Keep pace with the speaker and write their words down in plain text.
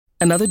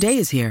Another day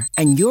is here,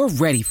 and you're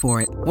ready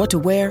for it. What to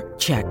wear?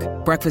 Check.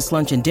 Breakfast,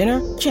 lunch, and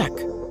dinner? Check.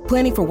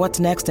 Planning for what's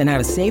next and how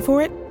to save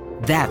for it?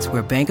 That's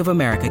where Bank of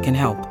America can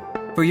help.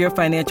 For your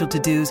financial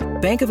to-dos,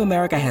 Bank of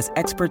America has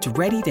experts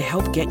ready to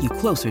help get you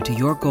closer to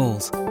your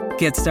goals.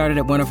 Get started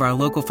at one of our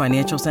local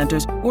financial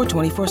centers or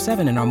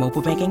 24/7 in our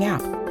mobile banking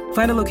app.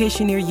 Find a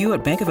location near you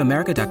at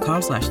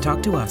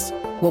bankofamerica.com/talktous.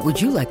 What would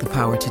you like the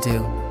power to do?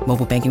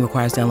 Mobile banking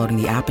requires downloading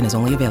the app and is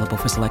only available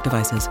for select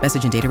devices.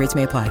 Message and data rates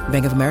may apply.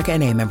 Bank of America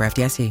N.A., member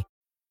FDIC.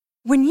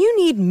 When you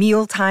need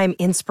mealtime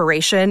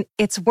inspiration,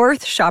 it's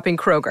worth shopping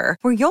Kroger,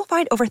 where you'll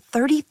find over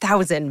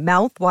 30,000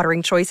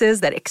 mouth-watering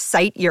choices that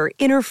excite your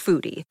inner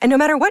foodie. And no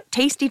matter what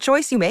tasty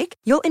choice you make,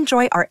 you'll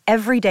enjoy our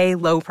everyday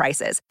low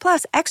prices,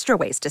 plus extra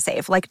ways to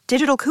save, like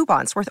digital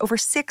coupons worth over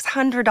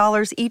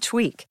 $600 each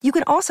week. You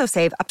can also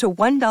save up to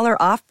 $1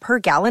 off per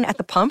gallon at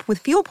the pump with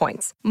fuel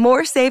points.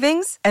 More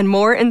savings and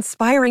more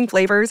inspiring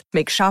flavors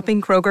make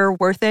shopping Kroger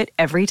worth it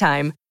every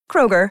time.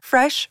 Kroger,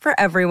 fresh for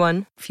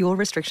everyone. Fuel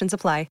restrictions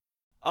apply.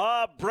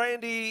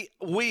 Brandy,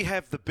 we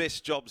have the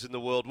best jobs in the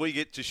world. We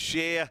get to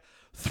share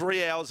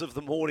 3 hours of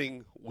the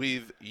morning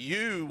with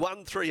you.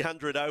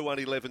 1300 01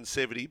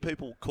 1170.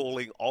 People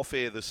calling off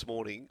air this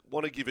morning.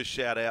 Want to give a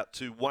shout out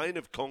to Wayne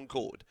of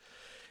Concord.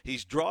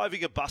 He's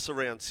driving a bus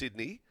around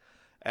Sydney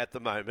at the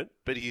moment,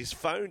 but he's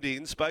phoned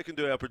in, spoken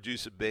to our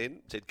producer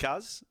Ben, said,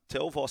 "Cuz,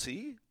 tell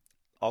Vossi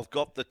I've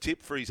got the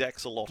tip for his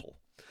axolotl."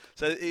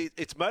 So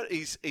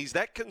he's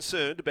that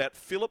concerned about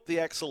Philip the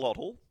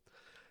axolotl,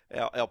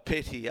 our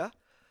pet here,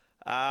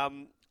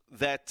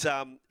 that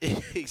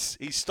he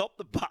stopped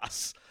the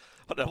bus.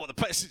 I don't know what the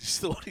passengers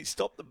thought. He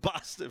stopped the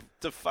bus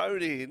to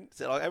phone in,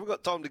 said, "I haven't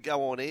got time to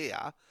go on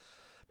air,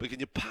 but can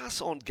you pass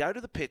on, go to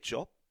the pet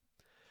shop,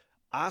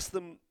 ask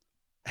them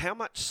how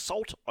much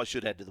salt I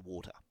should add to the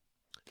water."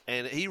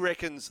 And he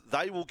reckons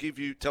they will give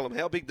you, tell them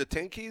how big the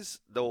tank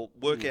is, they'll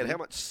work out how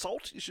much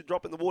salt you should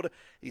drop in the water.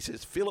 He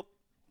says Philip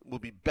will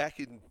be back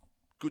in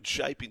good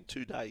shape in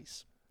 2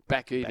 days.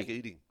 Back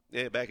eating.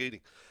 Yeah, back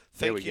eating.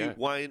 Thank you,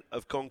 Wayne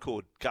of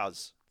Concord.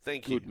 Cuz,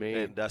 thank you. Good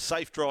man. And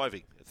safe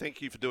driving. Thank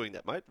you for doing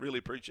that, mate. Really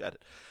appreciate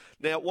it.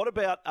 Now, what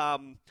about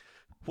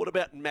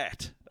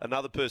Matt,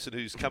 another person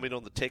who's come in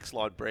on the text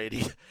line,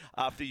 Brandy,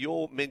 after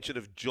your mention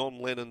of John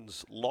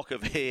Lennon's lock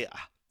of hair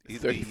in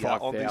the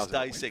On This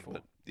Day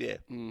segment? Yeah.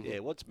 Yeah.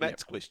 What's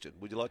Matt's question?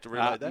 Would you like to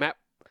relay that? Matt,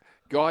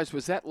 guys,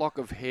 was that lock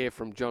of hair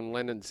from John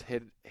Lennon's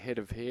head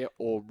of hair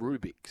or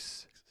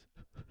Rubik's?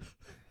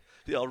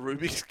 The old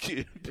Rubik's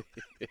Cube.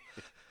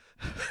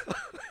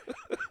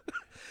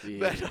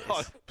 Yes.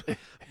 Matt,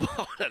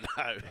 I don't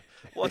know.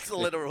 What's the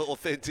letter of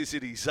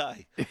authenticity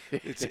say?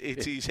 It's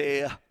his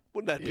hair.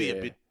 Wouldn't that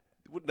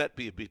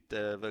be a bit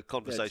of a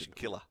conversation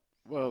killer?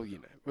 Well, you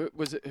know,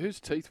 was it whose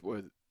teeth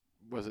was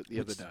it the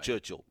other day?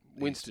 Churchill.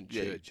 Winston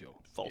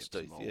Churchill. False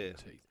teeth. Yeah.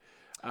 Teeth.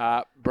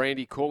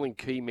 Brandy, calling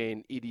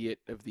Keyman idiot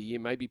of the year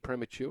may be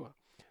premature.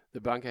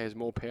 The bunker has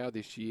more power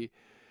this year.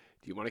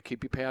 Do you want to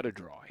keep your powder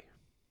dry?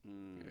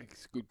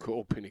 It's a good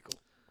call, Pinnacle.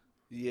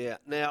 Yeah.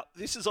 Now,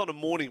 this is on a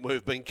morning where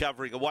we've been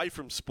covering, away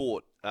from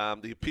sport,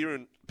 the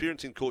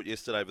appearance in court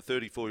yesterday of a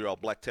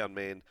 34-year-old Blacktown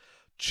man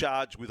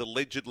charged with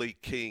allegedly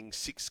keying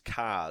 6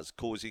 cars,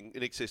 causing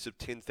in excess of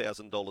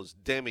 $10,000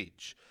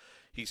 damage.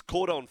 He's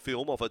caught on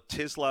film of a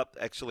Tesla,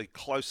 actually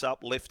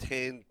close-up, left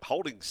hand,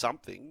 holding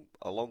something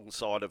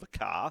alongside of a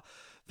car.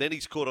 Then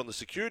he's caught on the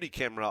security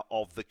camera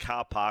of the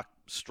car park,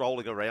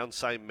 strolling around,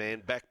 same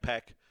man,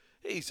 backpack.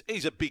 He's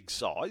a big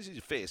size, he's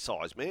a fair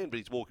size man, but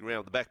he's walking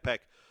around with a backpack,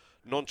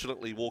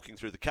 nonchalantly walking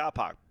through the car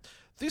park.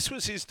 This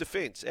was his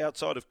defence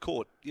outside of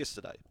court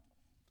yesterday.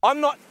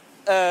 I'm not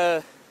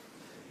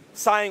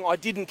saying I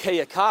didn't key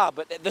a car,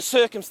 but the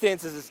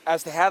circumstances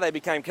as to how they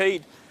became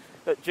keyed,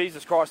 but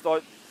Jesus Christ,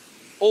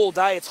 all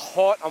day it's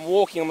hot, I'm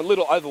walking, I'm a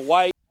little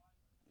overweight.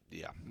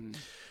 Yeah,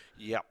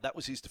 that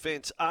was his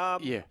defence.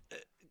 G'day,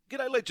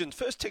 legend.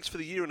 First text for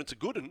the year, and it's a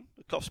good one.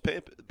 Coffs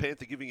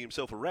Panther giving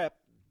himself a rap.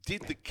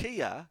 Did the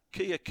Kia?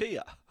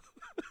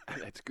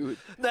 That's good.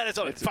 No, that's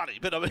not funny,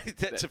 but I mean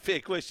that's a fair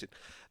question.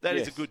 That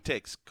is a good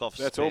text, Coffs.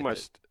 That's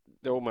almost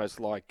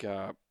like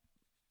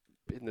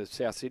in the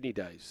South Sydney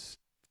days,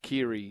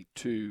 Keary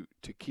to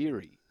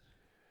Keary,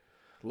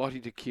 Lottie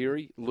to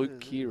Keary, Luke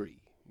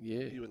Keary.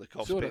 Yeah, you and the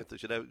Coffs Panther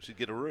should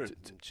get a room.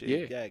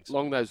 Gags.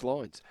 Along those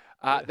lines.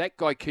 That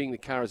guy keying the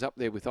car is up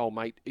there with old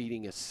mate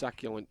eating a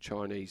succulent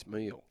Chinese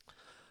meal.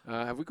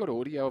 Have we got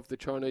audio of the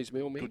Chinese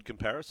meal, man? Good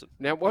comparison.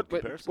 Now, what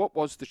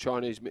was the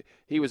Chinese meal?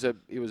 He was a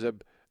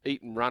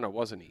eat and runner,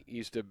 wasn't he? He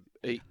used to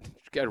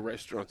go to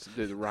restaurants and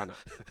do the runner.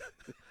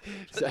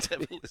 Let's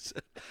have a listen.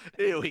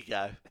 Here we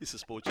go. This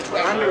is sports.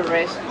 Under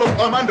arrest. Look,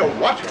 I'm under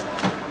what?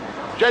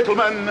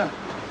 Gentlemen,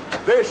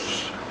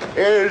 this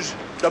is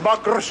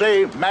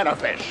Democracy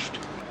Manifest.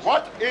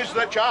 What is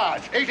the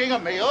charge? Eating a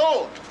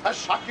meal? A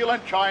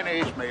succulent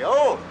Chinese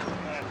meal?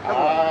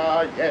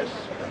 Yes.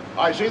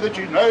 I see that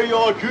you know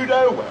your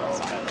judo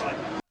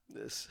well.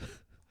 Yes.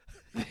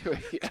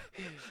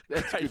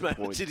 That's great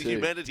moments in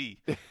humanity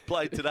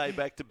played today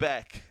back to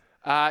back.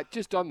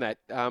 Just on that,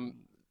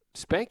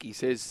 Spanky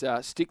says,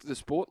 stick to the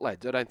sport,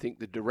 lads. I don't think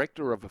the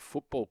director of a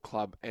football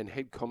club and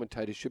head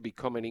commentator should be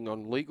commenting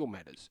on legal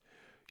matters.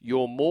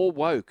 You're more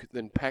woke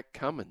than Pat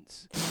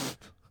Cummins.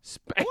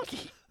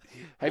 Spanky,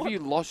 have you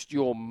lost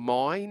your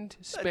mind,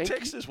 Spanky? That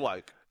text is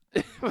woke.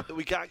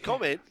 We can't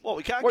comment. What,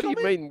 we can't What comment?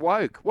 do you mean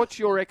woke? What's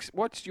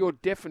your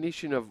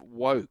definition of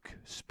woke,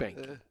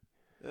 Spanky?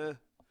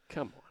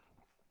 Come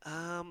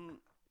on.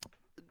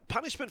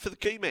 Punishment for the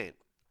key man,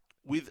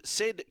 with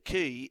said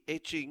key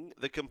etching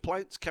the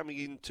complaints coming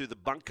into the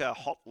bunker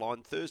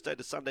hotline Thursday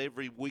to Sunday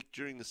every week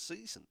during the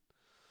season.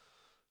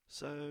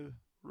 So,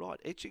 right,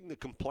 etching the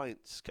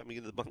complaints coming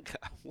into the bunker.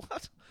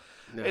 What?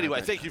 No,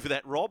 anyway, thank you for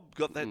that, Rob.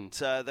 Got that.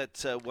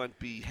 That won't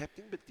be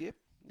happening, but yep.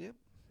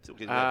 Still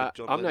getting over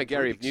John I'm no Lennon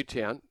Gary of Briggs.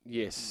 Newtown,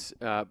 yes,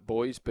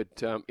 boys,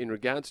 but in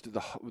regards to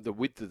the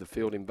width of the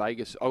field in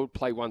Vegas, I would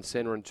play one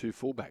centre and two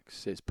fullbacks,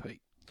 says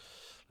Pete.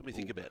 Let me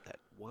think about that.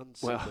 One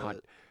Well,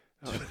 centre,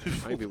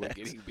 maybe we're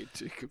getting a bit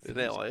too confused.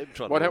 Now I am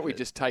trying Why to don't we work it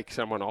just take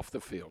someone off the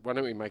field? Why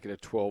don't we make it a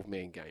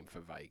 12-man game for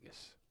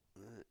Vegas?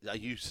 Are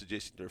you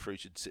suggesting the referee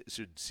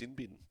should sin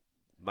bin?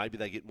 Maybe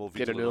they get more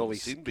Get an vigilant on early- the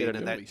sin get bin an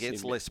and early that gets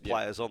sin bin. less Yeah.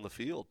 players on the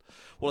field.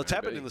 Well, it's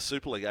happened Maybe. in the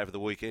Super League over the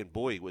weekend.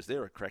 Boy, was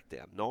there a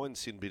crackdown. 9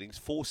 sin binnings,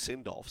 4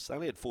 send-offs. They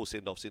only had 4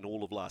 send-offs in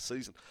all of last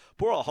season.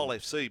 Poor old Hull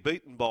FC,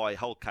 beaten by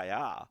Hull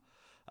KR,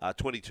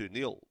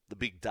 22-0, the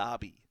big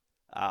derby.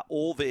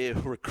 All their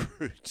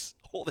recruits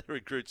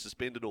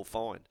suspended or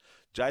fined.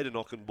 Jaden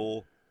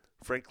Ockenbaugh,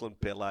 Franklin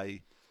Pele,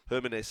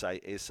 Herman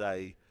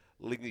S.A.,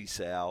 Lingy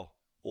Sau,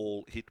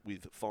 all hit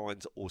with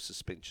fines or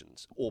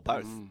suspensions, or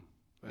both.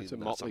 That's a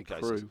in motley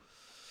some cases. crew.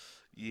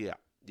 Yeah.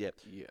 Yeah.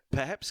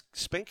 Perhaps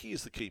Spanky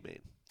is the key man.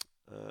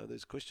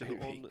 There's a question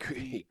on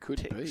He could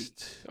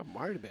text. be. I'm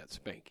worried about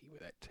Spanky with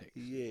that text.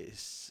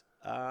 Yes.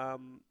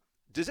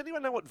 Does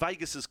anyone know what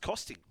Vegas is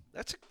costing?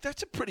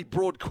 That's a pretty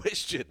broad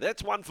question.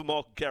 That's one for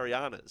Michael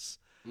Carayannis.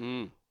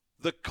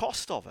 The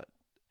cost of it,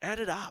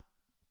 added up.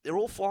 They're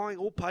all flying,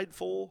 all paid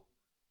for.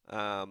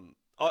 I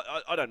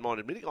don't mind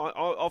admitting,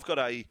 I've got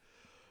a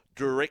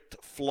direct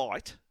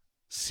flight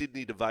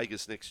Sydney to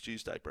Vegas next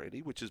Tuesday,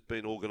 Brandy, which has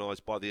been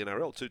organised by the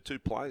NRL. Two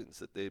planes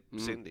that they're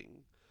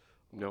sending.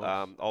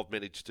 Nice. I've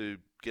managed to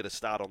get a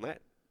start on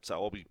that, so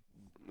I'll be,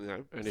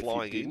 And if you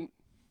flying in. didn't?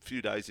 A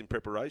few days in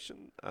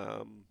preparation.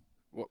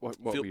 What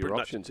feel were your pretty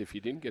much- options if you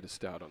didn't get a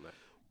start on that?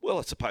 Well,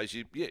 I suppose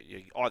you're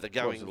either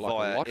going it like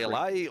a via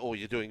lottery? LA or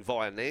you're doing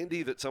via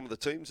Nandi that some of the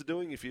teams are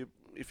doing if you're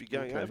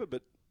going over.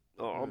 But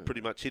I'm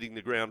pretty much hitting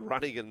the ground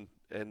running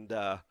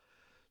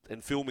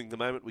and filming the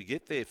moment we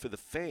get there for the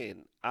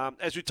fan.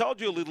 As we told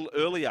you a little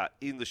earlier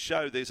in the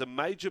show, there's a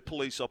major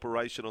police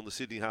operation on the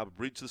Sydney Harbour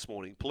Bridge this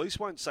morning. Police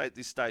won't say at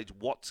this stage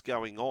what's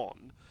going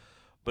on,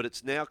 but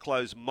it's now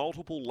closed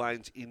multiple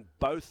lanes in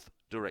both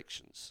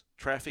directions.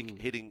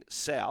 Traffic heading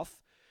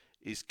south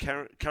is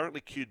currently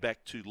queued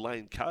back to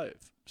Lane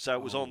Cove. So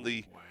it was on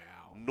the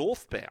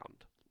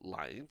northbound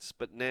lanes,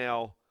 but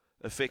now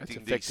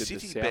affecting the affected the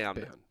city-bound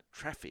southbound.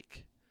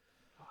 traffic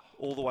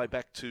all the way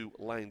back to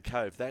Lane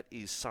Cove. That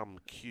is some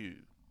queue.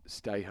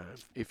 Stay home.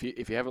 If you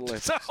haven't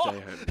left, stay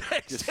home.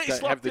 Just He's have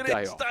the locked it in.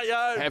 day off. Stay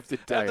home. Have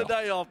the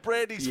day off.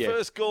 Brandy's Yeah.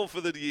 first call for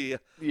the year.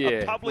 Yeah,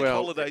 A public well,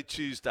 holiday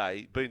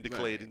Tuesday being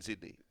declared in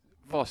Sydney.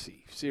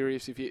 Vossi,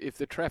 serious, if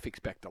the traffic's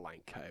back to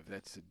Lane Cove,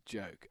 that's a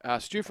joke.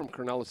 Stu from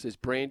Cronulla says,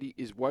 Brandy,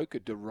 is woke a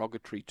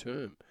derogatory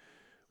term?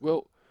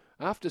 Well,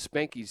 after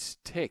Spanky's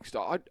text,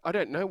 I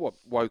don't know what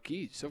woke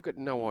is. I've got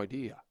no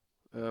idea.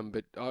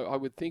 But I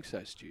would think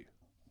so, Stu.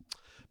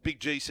 Big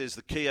G says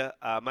the Kia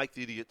make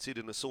the idiot sit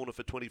in a sauna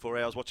for 24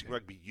 hours watching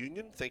rugby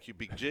union. Thank you,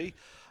 Big G.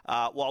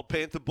 Wild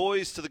Panther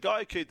boys, to the guy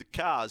who keyed the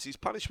cars, his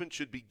punishment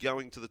should be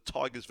going to the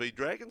Tigers v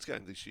Dragons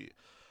game this year.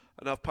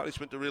 Enough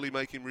punishment to really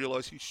make him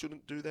realise he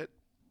shouldn't do that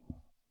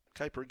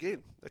caper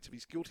again. That's if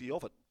he's guilty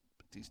of it.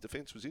 But his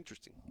defence was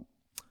interesting.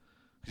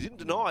 He didn't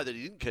deny that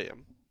he didn't key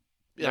him.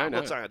 Yeah, I'm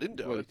not saying I didn't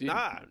do it. He No,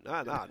 I'm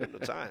not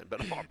saying.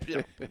 But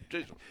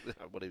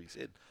whatever he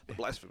said, the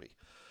blasphemy.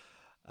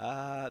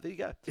 There you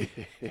go.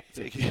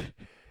 Thank you.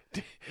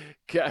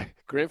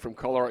 Graham from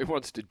Colorado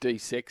wants to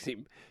de-sex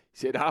him. He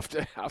said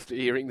after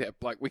hearing that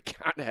bloke, we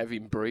can't have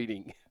him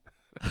breeding.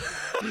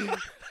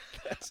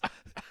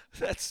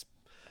 That's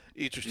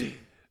interesting.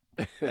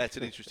 That's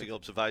an interesting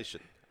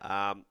observation.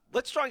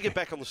 Let's try and get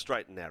back on the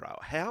straight and narrow.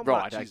 How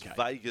much is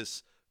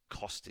Vegas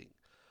costing?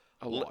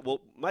 A lot. Well,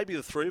 maybe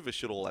the three of us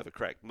should all have a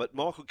crack. But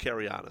Michael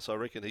Carayannis, I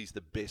reckon he's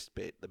the best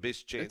bet, the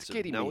best chance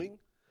of knowing.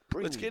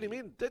 Let's get him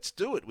in. Let's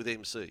do it with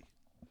MC.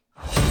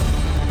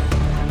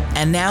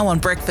 And now on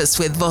Breakfast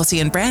with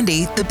Vossi and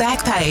Brandy, the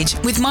back page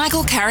with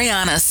Michael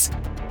Carayannis.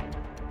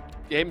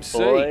 MC.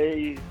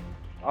 Boy,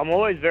 I'm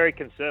always very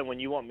concerned when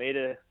you want me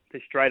to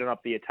straighten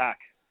up the attack.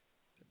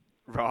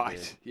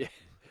 Right. Yeah.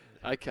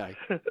 Okay.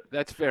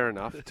 That's fair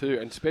enough too,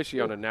 and especially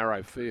on a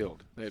narrow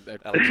field. That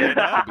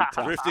Alexander be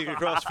tough. drifting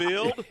across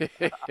field.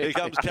 Here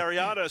comes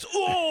Carayannis.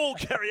 Oh,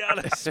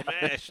 Carayannis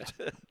smashed.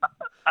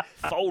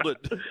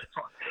 Folded.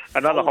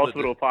 Another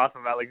hospital pass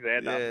from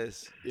Alexander.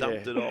 Yes.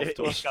 Dumped it off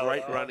to a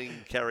straight running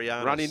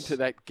Carayannis. Run into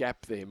that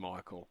gap there,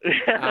 Michael.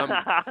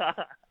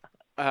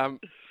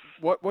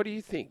 What do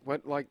you think?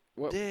 Yeah,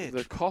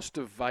 The cost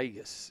of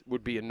Vegas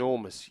would be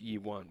enormous year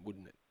one,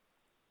 wouldn't it?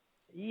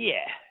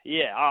 Yeah.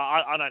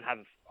 I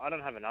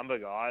don't have a number,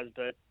 guys,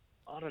 but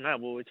I don't know.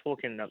 Well, we're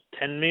talking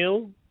 10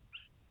 mil.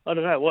 I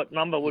don't know what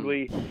number would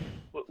we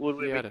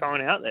be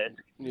throwing out there.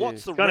 Yeah.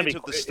 What's the rent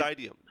of the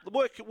stadium?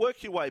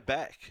 Work your way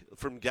back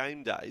from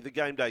game day, the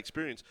game day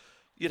experience.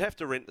 You'd have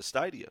to rent the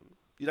stadium.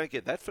 You don't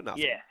get that for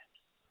nothing. Yeah.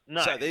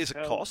 No. So there's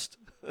a cost.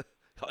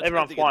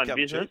 Everyone's flying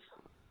business.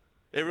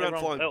 Everyone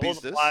flying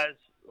business.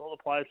 All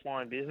the players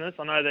flying business.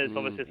 I know there's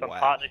obviously some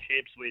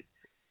partnerships with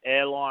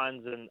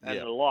airlines and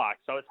the like,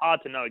 so it's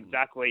hard to know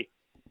exactly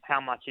how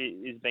much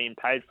is being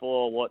paid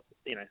for, what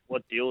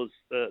deals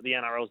the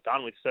NRL's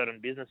done with certain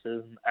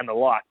businesses and the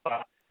like.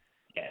 But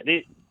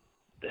if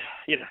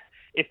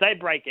they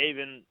break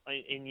even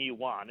in year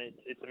one,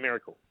 it's a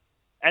miracle.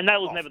 And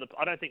that was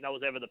I don't think that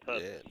was ever the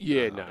purpose.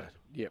 Yeah, no.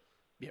 Yep.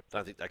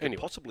 Don't think they could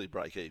possibly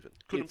break even.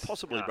 Couldn't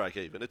possibly break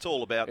even. It's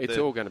all about the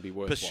all going to be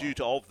worthwhile. Pursuit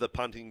of the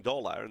punting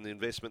dollar and the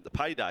investment. The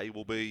payday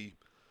will be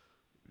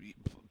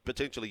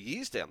potentially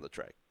years down the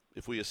track.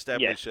 If we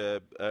establish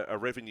a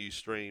revenue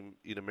stream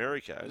in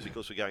America,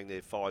 because we're going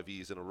there 5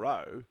 years in a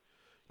row,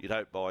 you'd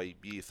hope by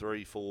year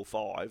 3, 4,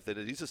 5 that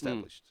it is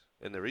established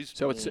and there is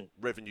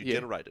revenue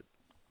generated.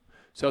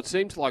 So it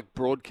seems like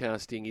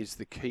broadcasting is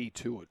the key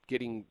to it,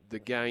 getting the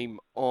game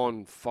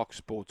on Fox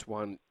Sports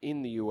 1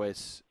 in the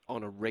US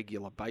on a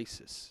regular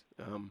basis.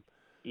 And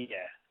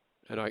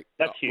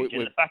that's huge.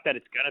 And the fact that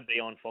it's going to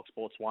be on Fox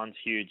Sports 1's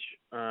huge.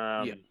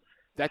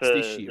 That's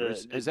this year.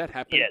 Has that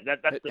happened? Yeah,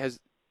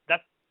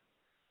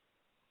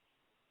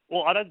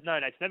 well, I don't know.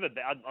 It's never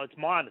been. It's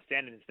my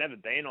understanding it's never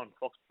been on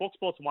Fox. Fox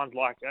Sports 1's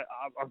like,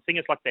 I think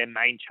it's like their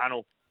main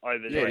channel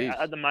over there.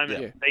 At the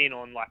moment, it's been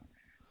on like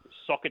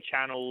soccer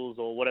channels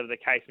or whatever the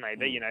case may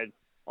be,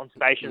 on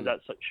stations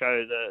that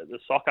show the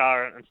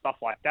soccer and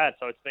stuff like that.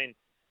 So it's been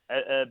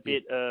a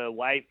bit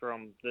away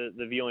from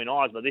the viewing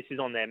eyes, but this is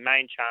on their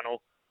main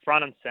channel,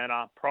 front and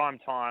center, prime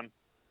time,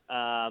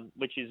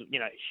 which is,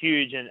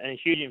 huge and a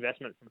huge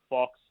investment from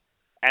Fox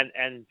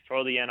and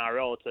for the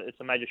NRL. It's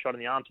a major shot in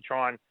the arm to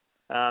try and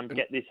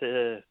get this,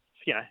 in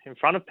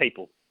front of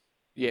people.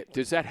 Yeah,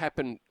 does that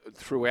happen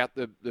throughout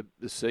the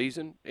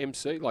season,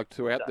 MC? Like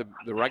throughout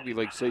the rugby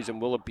league season,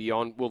 will it be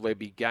on? Will there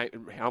be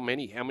how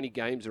many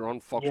games are on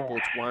Fox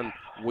Sports 1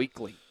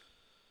 weekly?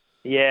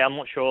 Yeah, I'm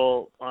not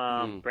sure,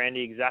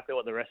 Brandy, exactly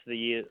what the rest of the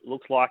year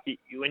looks like.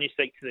 When you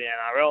speak to the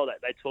NRL,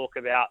 they talk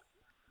about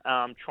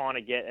trying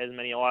to get as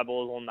many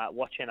eyeballs on that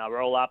Watch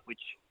NRL app,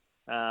 which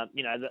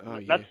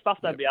that's stuff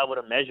they'll be able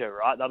to measure,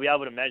 right? They'll be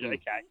able to measure.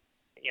 Okay,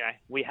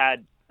 we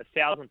had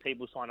 1,000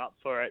 people sign up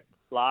for it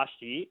last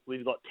year.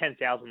 We've got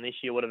 10,000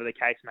 this year, whatever the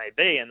case may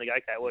be, and they go,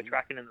 okay, we're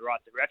tracking in the right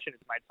direction.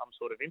 It's made some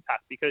sort of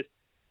impact because,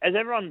 as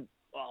everyone,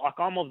 like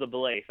I'm of the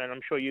belief, and I'm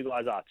sure you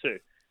guys are too,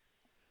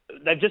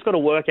 they've just got to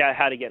work out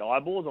how to get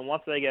eyeballs, and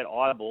once they get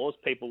eyeballs,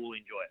 people will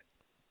enjoy it.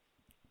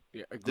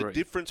 Yeah, agreed. The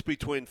difference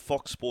between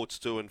Fox Sports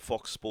 2 and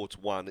Fox Sports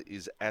 1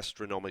 is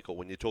astronomical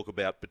when you talk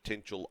about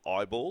potential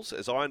eyeballs.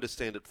 As I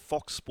understand it,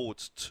 Fox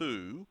Sports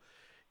 2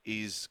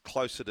 is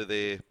closer to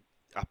their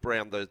up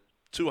around the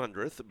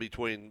 200th,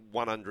 between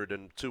 100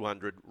 and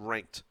 200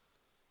 ranked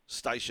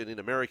station in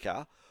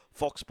America.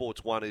 Fox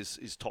Sports 1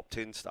 is top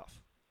 10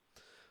 stuff.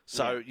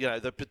 So,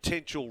 the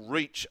potential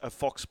reach of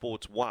Fox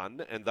Sports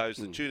 1 and those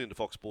that tune into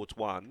Fox Sports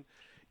 1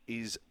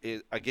 is,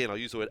 again, I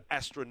use the word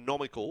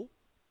astronomical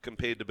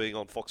compared to being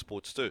on Fox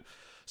Sports 2.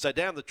 So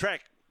down the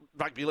track,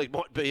 rugby league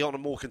might be on a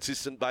more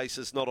consistent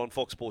basis, not on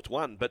Fox Sports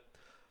 1, but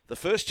the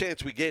first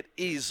chance we get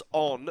is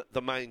on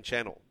the main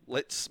channel.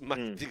 Let's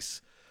make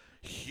this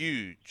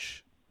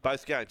huge.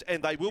 Both games.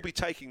 And they will be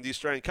taking the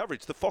Australian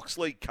coverage. The Fox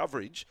League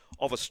coverage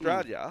of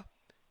Australia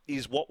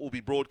is what will be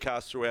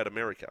broadcast throughout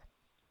America.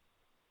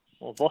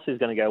 Well, Voss is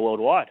going to go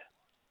worldwide.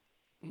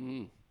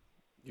 You're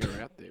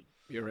out there.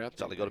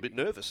 Suddenly got a bit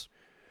nervous.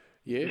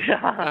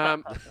 Yeah.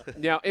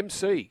 Now,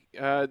 MC,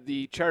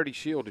 the Charity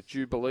Shield at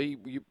Jubilee,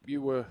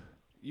 you were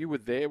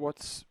there.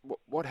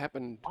 What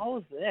happened? I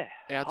was there.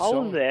 Outside? I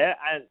was there,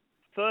 and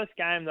first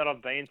game that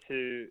I've been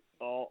to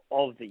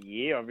of the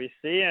year,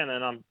 obviously, and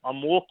then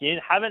I'm walking in,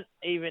 haven't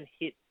even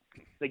hit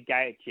the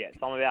gates yet.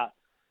 So I'm about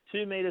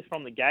 2 meters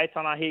from the gates,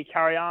 and I hear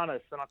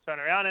Carayannis, and I turn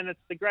around, and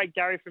it's the great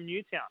Gary from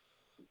Newtown,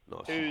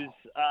 who's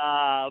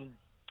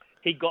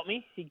he got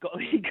me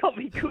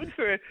good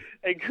for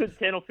a good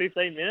 10 or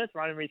 15 minutes,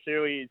 running me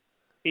through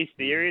his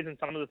theories and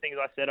some of the things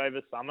I said over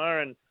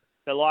summer, and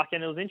the like.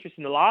 And it was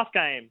interesting. The last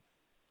game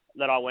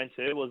that I went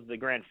to was the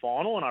grand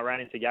final, and I ran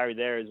into Gary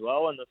there as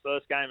well. And the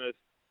first game of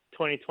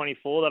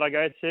 2024 that I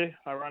go to,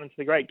 I run into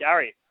the great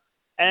Gary.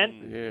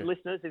 And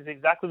listeners, it's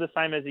exactly the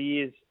same as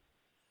he is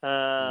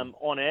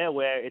on air,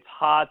 where it's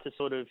hard to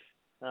sort of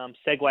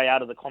segue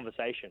out of the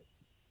conversation.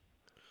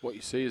 What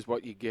you see is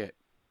what you get.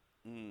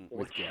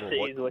 What you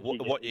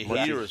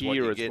hear is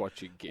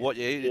what you get.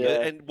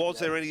 And was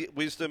Yeah. there any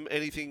wisdom,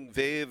 anything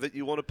there that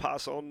you want to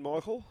pass on,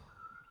 Michael?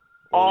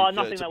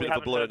 Nothing that we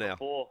haven't heard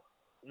before.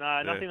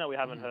 No, nothing that we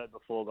haven't heard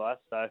before, guys.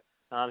 So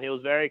he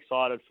was very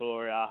excited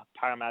for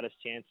Parramatta's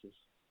chances.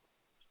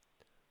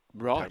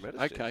 Right.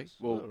 Parramatta's Okay. chances.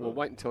 We'll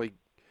wait until he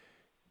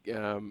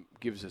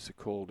gives us a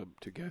call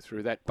to go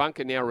through that.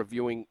 Bunker now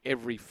reviewing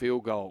every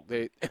field goal.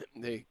 There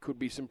could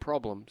be some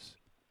problems.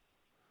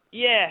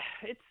 Yeah,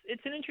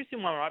 it's an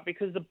interesting one, right?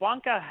 Because the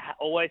bunker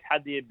always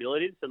had the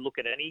ability to look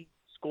at any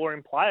score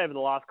in play over the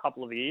last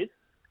couple of years.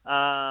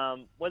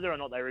 Whether or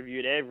not they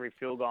reviewed every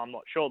field goal, I'm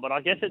not sure. But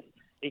I guess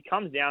it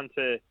comes down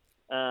to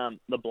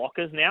the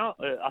blockers now.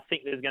 I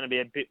think there's going to be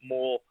a bit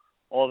more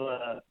of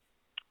a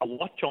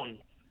watch on,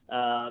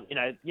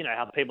 you know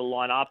how people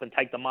line up and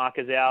take the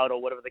markers out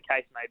or whatever the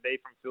case may be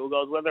from field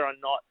goals. Whether or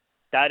not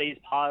that is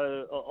part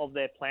of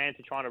their plan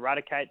to try and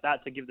eradicate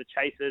that, to give the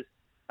chasers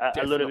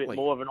a little bit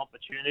more of an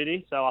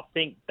opportunity. So I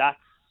think that's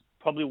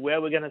probably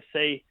where we're going to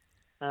see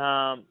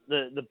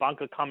the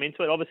bunker come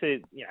into it.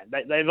 Obviously, you know,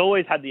 they've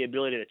always had the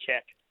ability to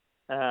check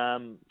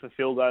for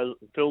field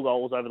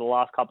goals over the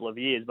last couple of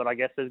years, but I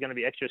guess there's going to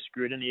be extra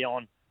scrutiny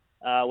on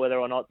whether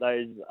or not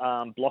those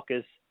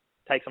blockers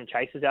take some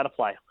chasers out of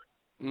play.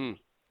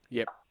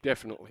 Yep,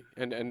 definitely.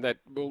 And that,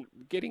 well,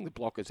 getting the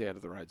blockers out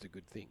of the road is a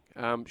good thing.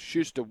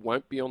 Schuster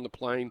won't be on the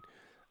plane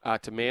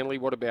to Manly.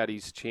 What about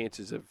his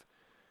chances of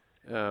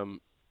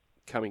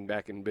coming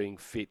back and being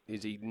fit?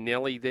 Is he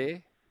Nelly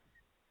there?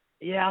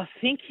 Yeah, I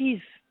think he's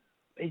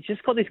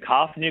just got this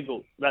calf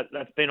niggle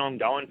that's been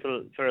ongoing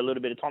for a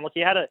little bit of time. Like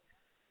he had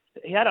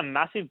a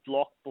massive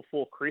block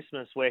before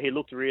Christmas where he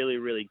looked really,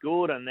 really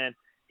good, and then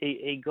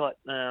he got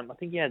I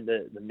think he had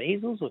the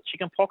measles or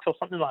chicken pox or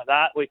something like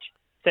that, which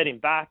set him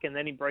back, and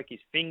then he broke his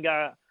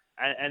finger,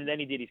 and then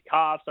he did his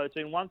calf. So it's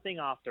been one thing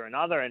after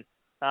another. And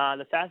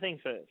the sad thing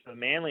for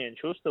Manly and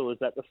Schuster was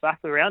that the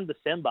fact that around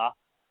December,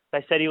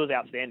 they said he was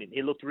outstanding.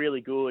 He looked really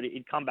good.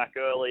 He'd come back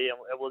early and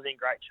it was in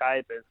great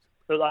shape. And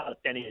it was like a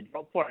standing a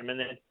drop for him. And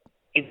then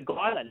he's a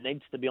guy that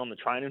needs to be on the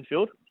training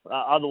field.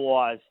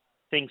 Otherwise,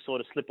 things sort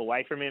of slip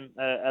away from him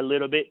a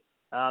little bit.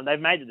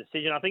 They've made the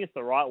decision. I think it's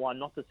the right one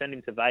not to send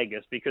him to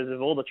Vegas because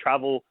of all the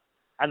travel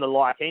and the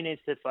like. He needs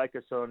to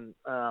focus on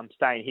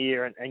staying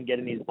here and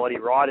getting his body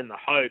right in the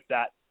hope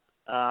that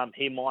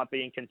he might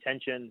be in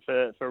contention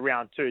for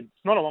round two. It's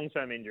not a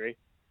long-term injury.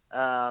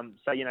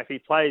 So, you know, if he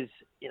plays,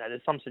 you know,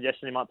 there's some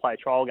suggestion he might play a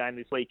trial game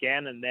this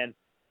weekend and then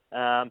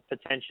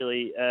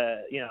potentially,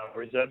 you know, a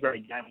reserve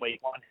grade game week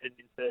one heading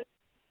into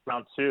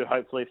round two,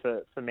 hopefully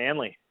for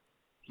Manly.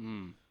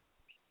 We've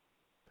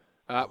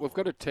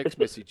got a text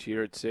message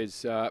here. It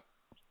says,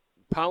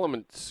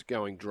 Parliament's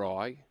going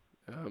dry.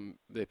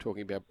 They're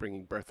talking about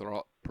bringing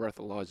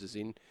breathalyzers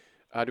in.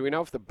 Do we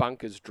know if the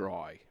bunker's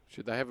dry?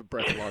 Should they have a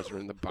breathalyzer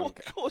in the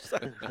bunker? Of course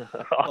they...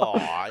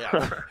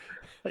 yeah.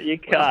 You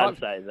can't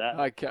say that.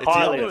 Okay. It's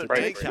Highly the ultimate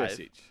man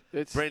appropriate.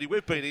 cave. Brandy,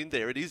 we've been in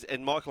there. It is,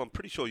 and Michael, I'm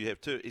pretty sure you have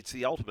too. It's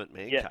the ultimate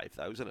man cave,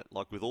 though, isn't it?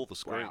 Like with all the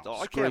screens. Wow.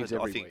 I Screens counted, I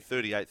everywhere. think,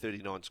 38,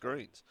 39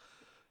 screens.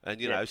 And,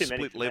 you know, too many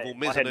split for me. level,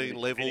 My head mezzanine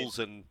was levels,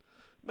 and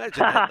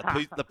imagine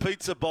that, the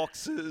pizza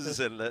boxes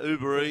and the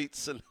Uber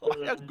Eats. And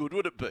how good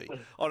would it be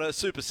on a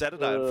Super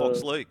Saturday in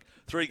Fox League?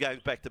 3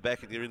 games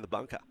back-to-back and you're in the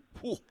bunker.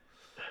 Whew.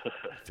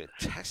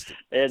 Fantastic.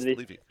 There's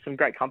living. some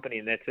great company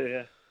in there too,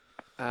 yeah.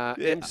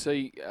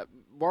 MC,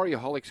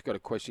 Warriorholic's got a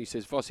question. He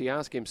says, Vossi,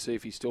 ask MC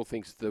if he still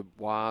thinks the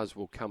Wars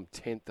will come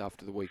 10th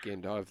after the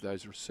weekend over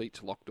those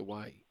receipts locked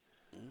away.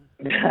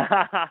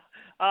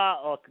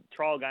 Look,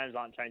 trial games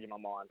aren't changing my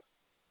mind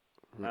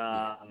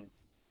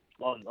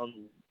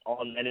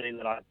on anything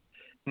that I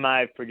may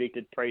have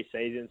predicted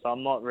pre-season, so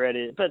I'm not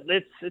ready. But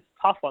it's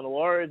tough on the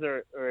Warriors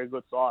are a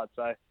good side,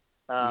 so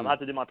I have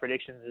to do my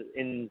predictions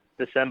in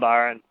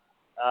December, and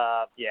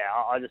I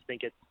just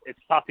think it's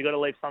tough. You've got to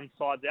leave some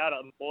sides out,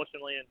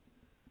 unfortunately,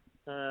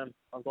 and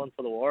I've gone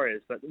for the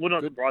Warriors, but it would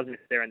not surprise me if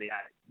they're in the 8.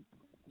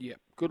 Yeah,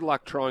 good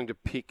luck trying to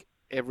pick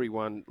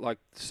everyone, like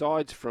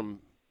sides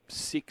from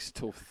 6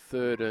 till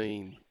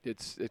 13.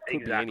 It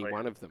could be any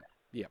one of them.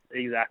 Yeah,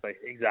 exactly.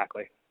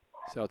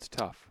 So it's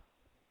tough.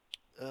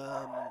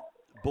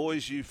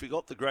 Boys, you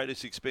forgot the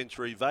greatest expense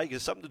re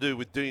Vegas. Something to do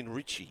with Dean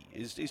Ritchie.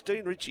 Is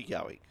Dean Ritchie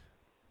going?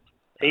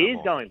 He is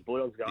going.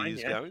 Bulldog's going. He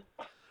is yeah. going.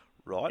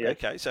 Right. Yes.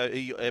 Okay. So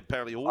he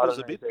apparently orders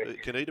a bit.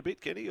 Can eat a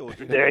bit, can he? Or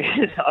there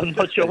he is. I'm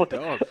not sure.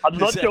 I'm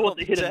not sure what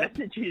the hidden tap?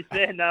 message is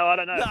there. No, I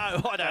don't know.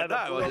 No, I don't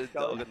know. I've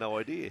got no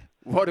idea.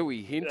 What are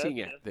we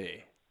hinting at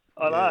there?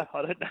 I know.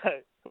 I don't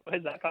know.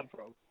 Where's that come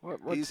from?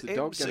 What's Is the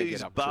dog going to MC's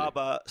get up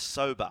barber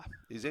sober?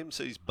 Is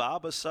MC's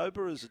barber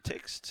sober as a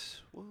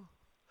text? Well,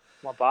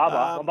 My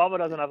barber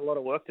doesn't have a lot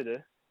of work to do.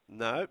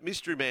 no.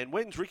 Mystery man,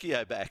 when's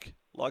Riccio back?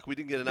 Like we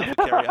didn't get enough of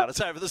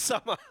Carayannis over the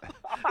summer.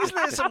 Isn't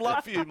there some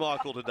love for you,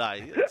 Michael,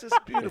 today? It's just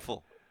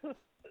beautiful.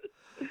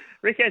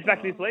 Ricco's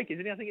back this week,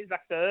 isn't he? I think he's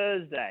back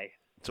Thursday.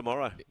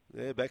 Tomorrow.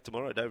 Yeah, back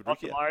tomorrow, David Oh,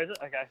 Riccio. tomorrow, is it?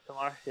 Okay,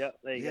 tomorrow. Yep,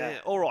 there you Yeah, go.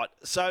 all right.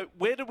 So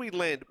where do we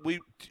land?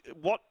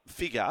 What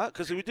figure?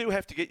 Because we do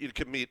have to get you to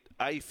commit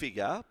a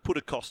figure. Put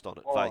a cost on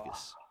it,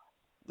 Vegas.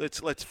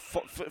 Let's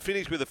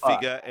finish with a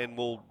figure, and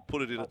we'll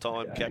put it in a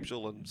time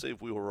capsule and see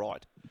if we were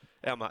right.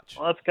 How much?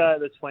 Well, let's go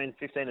between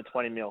 15 to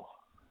 20 mil.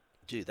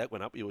 Gee, that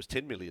went up. It was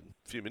 10 million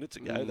a few minutes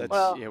ago. That's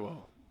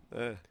Well,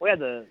 to? We had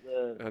the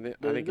I think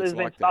there's it's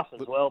been like stuff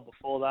that. as well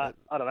before that.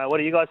 I don't know. What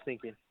are you guys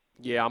thinking?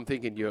 Yeah, I'm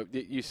thinking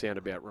you sound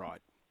about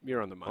right.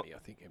 You're on the money, I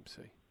think,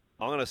 MC.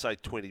 I'm going to say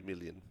 20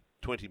 million.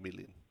 20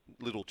 million.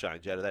 Little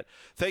change out of that.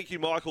 Thank you,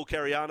 Michael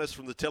Carayannis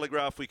from The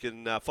Telegraph. We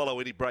can follow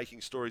any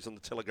breaking stories on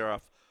The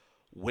Telegraph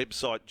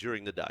website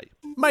during the day.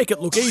 Make it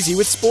look easy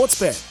with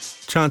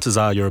Sportsbet. Chances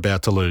are you're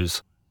about to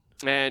lose.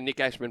 And Nick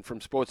Ashman from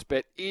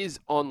Sportsbet is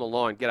on the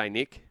line. G'day,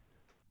 Nick.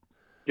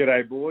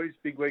 G'day, boys.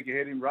 Big week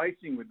ahead in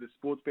racing with the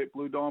Sportsbet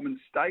Blue Diamond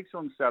Stakes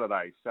on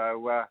Saturday.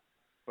 So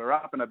we're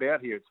up and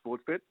about here at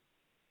Sportsbet.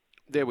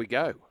 There we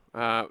go.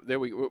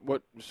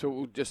 So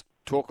we'll just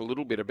talk a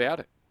little bit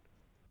about it.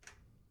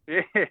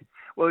 Yeah,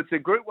 well, it's a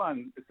Group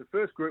 1. It's the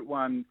first Group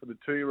 1 for the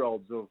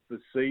 2-year-olds of the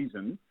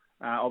season.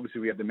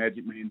 Obviously, we had the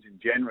Magic Millions in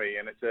January,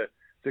 and it's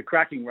a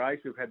cracking race.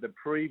 We've had the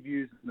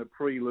previews and the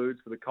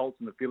preludes for the Colts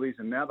and the Fillies,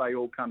 and now they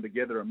all come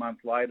together a month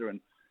later. And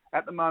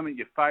at the moment,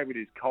 your favourite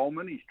is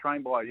Coleman. He's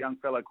trained by a young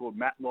fellow called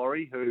Matt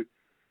Laurie, who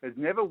has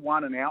never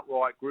won an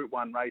outright Group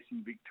 1 race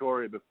in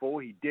Victoria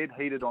before. He dead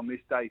heated on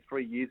this day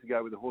 3 years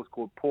ago with a horse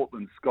called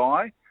Portland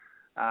Sky.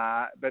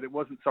 But it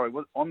was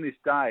on this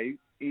day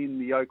in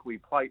the Oakley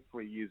Plate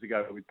 3 years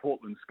ago with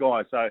Portland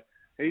Sky. So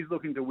he's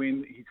looking to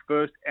win his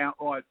first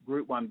outright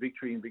Group 1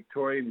 victory in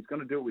Victoria, and he's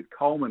going to do it with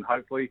Coleman,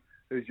 hopefully,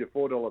 who's your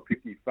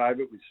 $4.50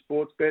 favourite with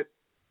Sportsbet.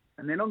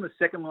 And then on the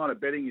second line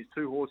of betting is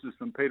two horses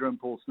from Peter and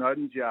Paul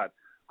Snowden's yard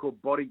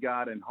called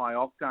Bodyguard and High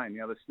Octane.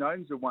 Now, the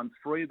Snowdens have won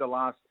 3 of the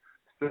last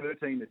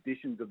 13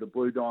 editions of the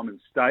Blue Diamond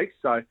Stakes,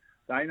 so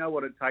they know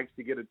what it takes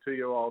to get a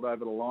 2-year-old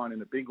over the line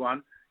in a big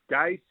one.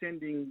 Gay's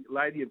sending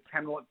Lady of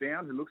Camelot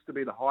down, who looks to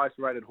be the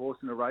highest-rated horse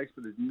in the race,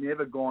 but has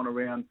never gone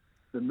around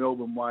the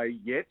Melbourne Way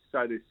yet,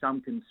 so there's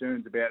some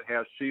concerns about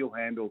how she'll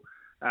handle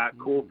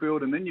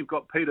Caulfield. And then you've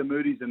got Peter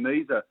Moody's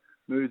Anisa.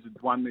 Moody's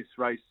had won this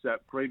race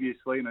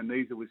previously, and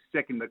Anisa was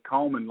second to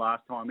Coleman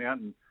last time out,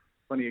 and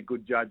plenty of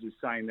good judges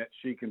saying that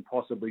she can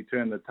possibly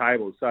turn the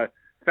table. So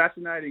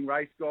fascinating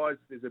race, guys.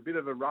 There's a bit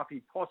of a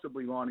roughie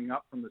possibly lining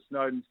up from the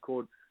Snowdens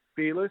called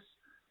Fearless.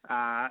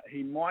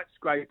 He might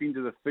scrape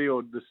into the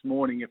field this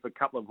morning if a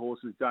couple of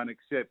horses don't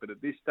accept, but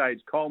at this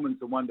stage, Coleman's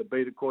the one to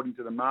beat according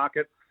to the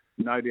market.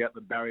 No doubt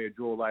the barrier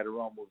draw later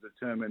on will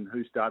determine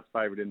who starts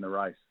favourite in the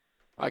race.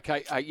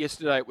 Okay,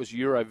 yesterday it was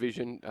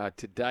Eurovision.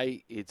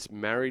 Today it's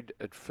Married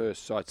at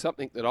First Sight,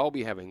 something that I'll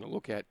be having a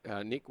look at.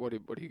 Nick, what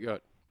do you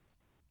got?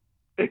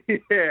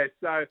 Yeah,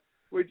 so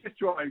we're just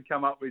trying to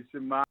come up with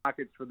some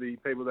markets for the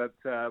people that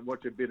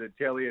watch a bit of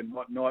telly and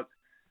whatnot.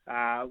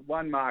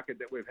 One market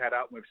that we've had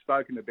up, and we've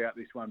spoken about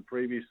this one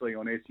previously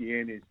on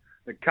SEN, is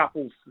the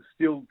couples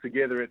still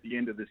together at the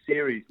end of the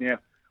series. Now,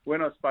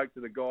 when I spoke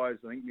to the guys,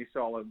 I think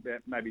Missile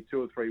about maybe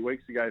 2 or 3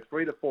 weeks ago,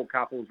 3 to 4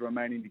 couples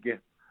remaining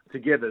together, was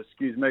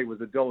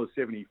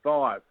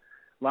 $1.75.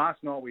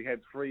 Last night we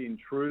had 3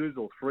 intruders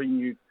or 3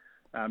 new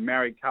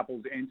married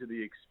couples enter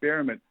the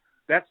experiment.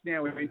 That's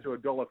now into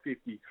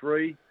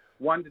 $1.53.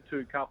 1 to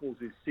 2 couples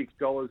is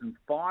 $6, and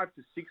 5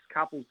 to 6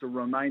 couples to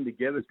remain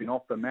together has been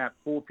off the map,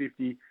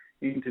 $4.50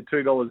 into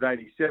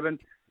 $2.87.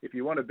 If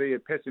you want to be a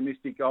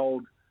pessimistic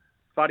old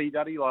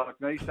fuddy-duddy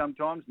like me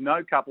sometimes,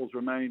 no couples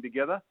remaining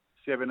together,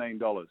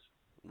 $17.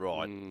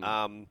 Right.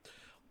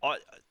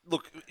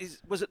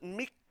 Was it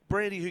Mick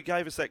Brandy who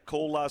gave us that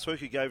call last week,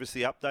 who gave us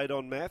the update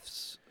on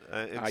maths?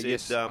 And said,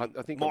 yes, I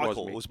think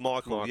Michael. It was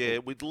Michael. Yeah,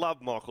 we'd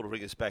love Michael to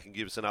bring us back and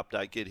give us an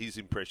update, get his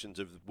impressions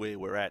of where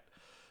we're at.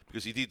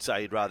 Because he did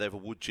say he'd rather have a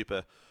wood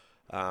chipper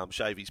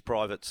shave his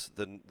privates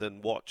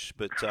than watch.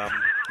 But, but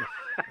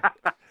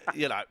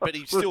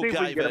he still gave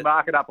we get a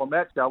market up on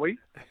that, shall we?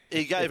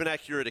 He gave an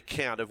accurate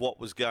account of what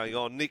was going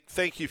on. Nick,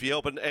 thank you for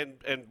your help.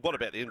 And what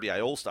about the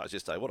NBA All-Stars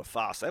yesterday? What a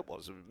farce that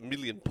was. 1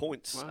 million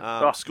points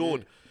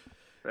scored.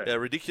 Yeah. A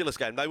ridiculous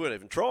game. They weren't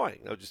even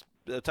trying.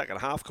 They were taking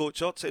half-court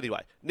shots.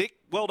 Anyway, Nick,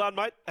 well done,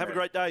 mate. Have a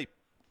great day.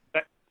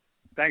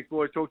 Thanks,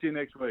 boys. Talk to you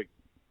next week.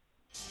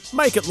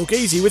 Make it look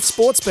easy with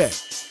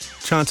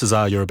Sportsbet. Chances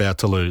are you're about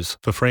to lose.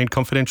 For free and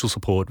confidential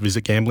support,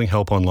 visit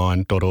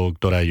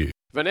gamblinghelponline.org.au.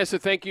 Vanessa,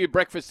 thank you.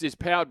 Breakfast is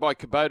powered by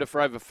Kubota.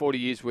 For over 40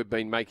 years, we've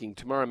been making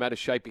Tomorrow Matter,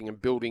 shaping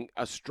and building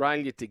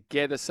Australia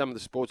together. Some of the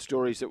sports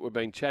stories that we've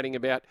been chatting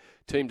about.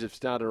 Teams have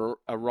started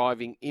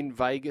arriving in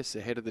Vegas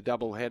ahead of the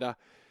doubleheader.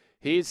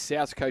 Here's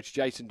South coach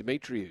Jason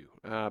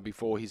Demetriou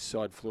before his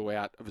side flew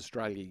out of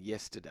Australia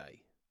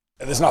yesterday.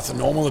 There's nothing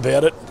normal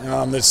about it.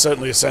 There's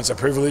certainly a sense of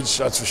privilege,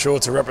 that's for sure,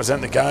 to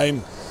represent the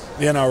game,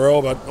 the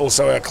NRL, but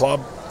also our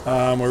club.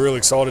 We're really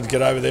excited to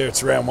get over there.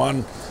 It's round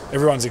 1.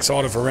 Everyone's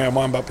excited for round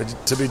 1, but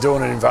to be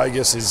doing it in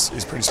Vegas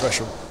is pretty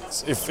special.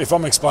 If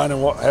I'm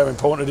explaining how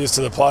important it is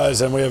to the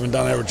players, and we haven't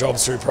done our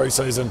jobs through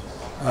pre-season,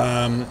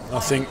 I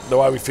think the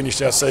way we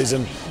finished our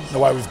season, the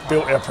way we've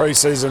built our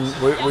pre-season,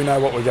 we know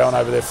what we're going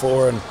over there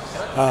for, and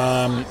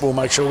we'll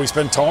make sure we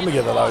spend time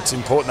together, though. It's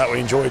important that we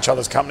enjoy each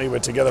other's company. We're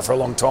together for a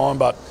long time,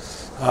 but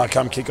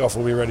come kick-off,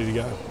 we'll be ready to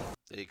go.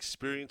 The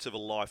experience of a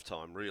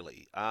lifetime,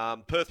 really.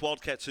 Perth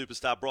Wildcat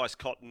superstar Bryce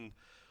Cotton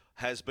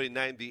has been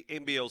named the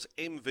NBL's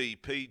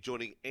MVP,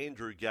 joining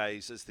Andrew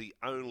Gaze as the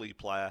only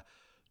player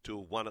to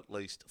have won at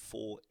least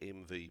 4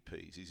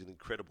 MVPs. He's an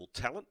incredible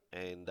talent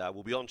and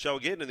will be on show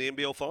again in the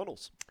NBL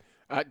Finals.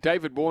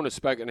 David Warner's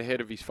spoken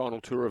ahead of his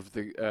final tour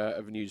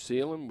of New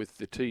Zealand, with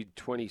the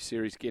T20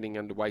 series getting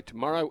underway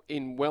tomorrow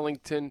in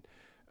Wellington.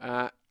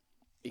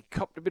 He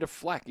copped a bit of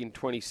flack in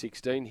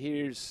 2016.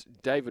 Here's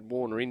David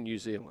Warner in New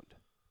Zealand.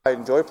 I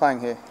enjoy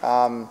playing here.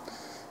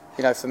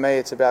 For me,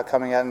 it's about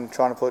coming out and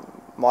trying to put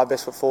my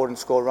best foot forward and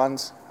score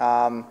runs.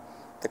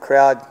 The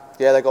crowd,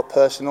 they got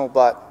personal,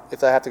 but if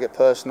they have to get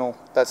personal,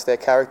 that's their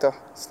character.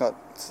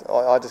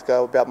 I just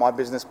go about my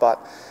business,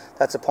 but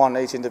that's upon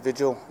each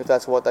individual. If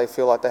that's what they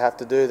feel like they have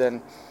to do,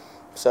 then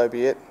so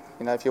be it.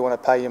 If you want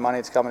to pay your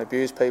money to come and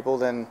abuse people,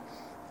 then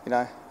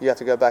you have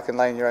to go back and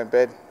lay in your own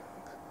bed.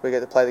 We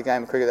get to play the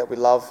game of cricket that we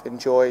love,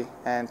 enjoy,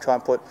 and try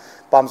and put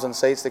bums on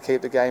seats to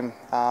keep the game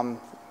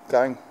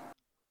going.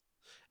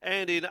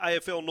 And in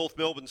AFL, North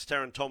Melbourne's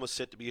Taron Thomas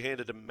set to be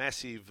handed a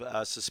massive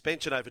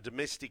suspension over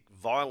domestic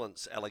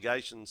violence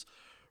allegations.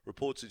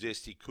 Reports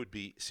suggest he could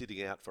be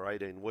sitting out for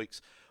 18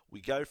 weeks.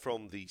 We go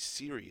from the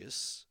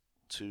serious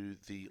to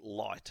the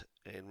light.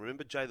 And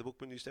remember Jay the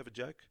Bookman used to have a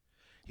joke?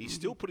 He's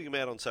still putting them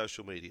out on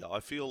social media.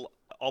 I feel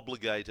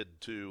obligated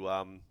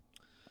to,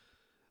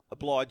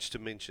 obliged to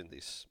mention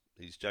this.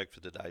 His joke for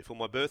today. For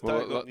my birthday...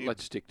 Well,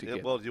 let's stick together.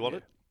 Yeah, well, do you want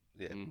it?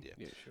 Yeah,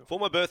 yeah. Sure. For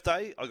my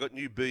birthday, I got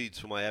new beads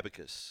for my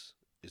abacus.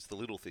 It's the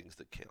little things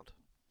that count.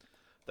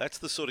 That's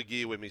the sort of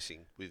gear we're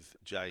missing with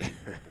Jay.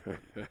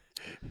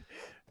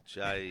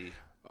 Jay.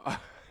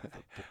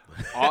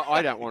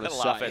 I don't want to say.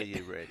 Laugh out of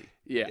you, Randy.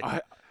 Yeah.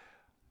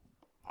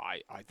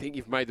 I think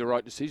you've made the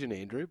right decision,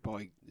 Andrew,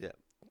 by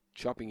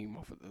chopping him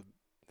off at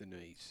the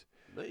knees.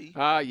 Me?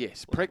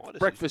 Yes.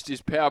 Breakfast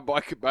is powered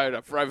by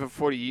Kubota. For over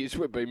 40 years,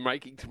 we've been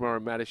making tomorrow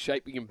matter,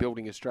 shaping and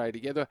building Australia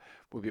together.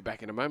 We'll be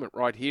back in a moment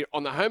right here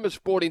on the home of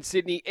sport in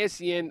Sydney,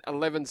 SEN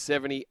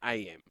 1170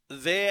 AM.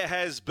 There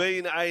has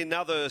been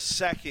another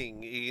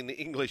sacking in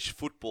English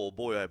football.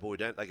 Boy, oh boy,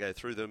 don't they go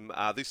through them.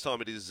 This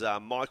time it is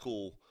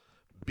Michael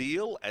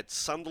Beale at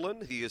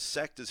Sunderland. He is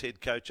sacked as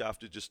head coach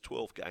after just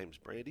 12 games,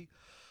 Brandy.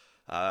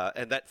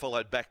 And that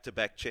followed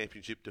back-to-back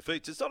championship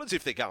defeats. It's not as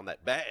if they're going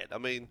that bad. I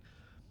mean...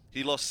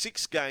 He lost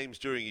 6 games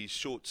during his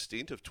short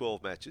stint of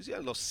 12 matches. He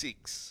only lost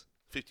 6,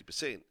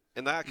 50%.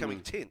 And they are coming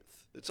 10th.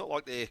 It's not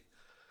like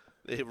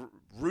they're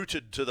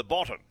rooted to the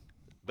bottom.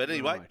 But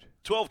anyway,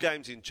 12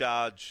 games in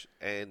charge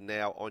and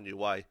now on your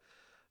way.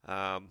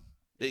 There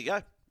you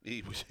go.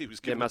 He was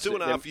given a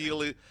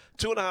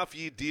 2.5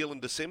 year deal in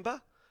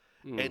December.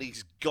 And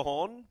he's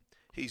gone.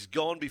 He's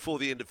gone before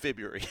the end of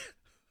February.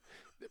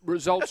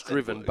 Results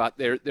driven, but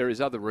there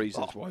is other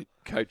reasons why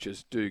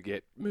coaches do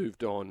get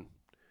moved on.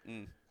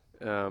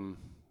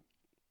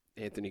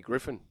 Anthony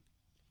Griffin,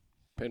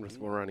 Penrith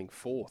were running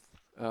 4th.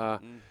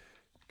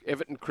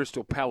 Everton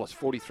Crystal Palace,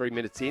 43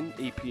 minutes in,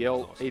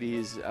 EPL, it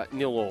is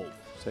 0-0.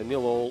 So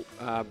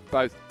 0-0,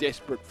 both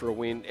desperate for a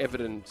win.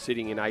 Everton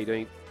sitting in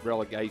 18th,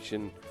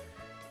 relegation,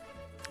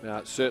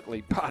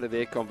 certainly part of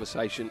their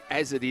conversation,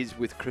 as it is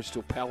with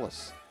Crystal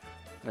Palace,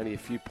 only a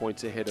few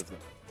points ahead of them.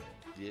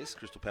 Yes,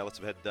 Crystal Palace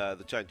have had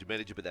the change of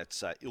manager, but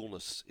that's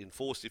illness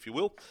enforced, if you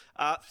will.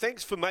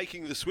 Thanks for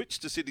making the switch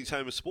to Sydney's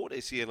home of sport,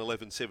 SEN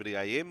 1170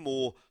 AM.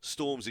 More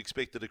storms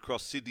expected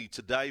across Sydney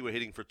today. We're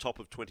heading for a top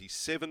of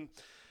 27,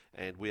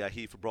 and we are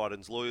here for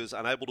Bryden's Lawyers.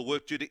 Unable to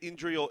work due to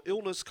injury or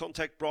illness,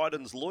 contact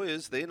Bryden's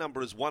Lawyers. Their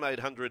number is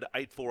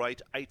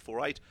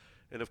 1-800-848-848.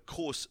 And, of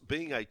course,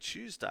 being a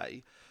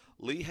Tuesday,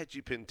 Lee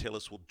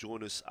Hadjipentelis will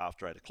join us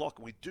after 8 o'clock.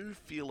 And we do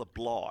feel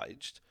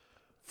obliged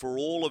for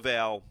all of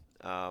our...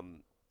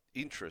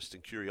 interest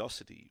and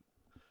curiosity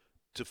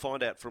to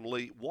find out from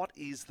Lee what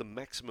is the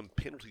maximum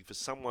penalty for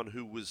someone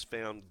who was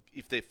found,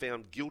 if they're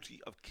found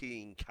guilty of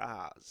keying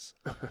cars,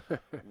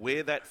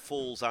 where that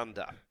falls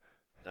under.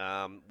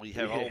 We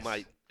have old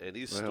mate and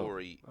his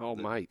story.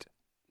 Mate.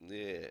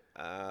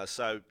 Yeah.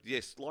 So,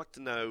 yes, like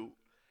to know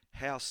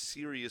how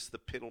serious the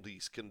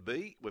penalties can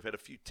be. We've had a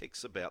few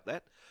texts about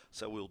that,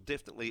 so we'll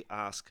definitely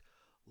ask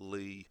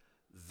Lee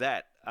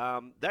that.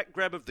 That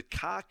grab of the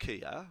car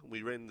keyer,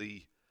 we ran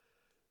the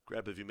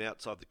grab of him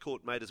outside the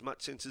court, made as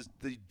much sense as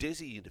the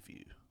Desi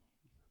interview.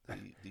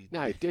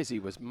 No,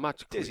 Desi was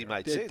much clearer. Desi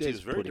made sense. He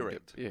was very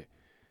direct.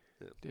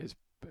 Des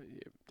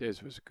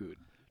was good.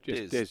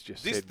 Des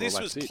just said, this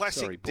was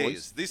classic Sorry, Des.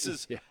 boys. This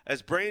is,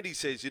 as Brandy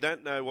says, you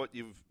don't know what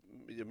you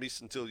miss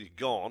until you're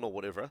gone or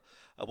whatever,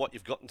 what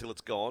you've got until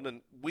it's gone.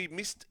 And we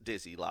missed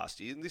Desi last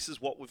year, and this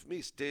is what we've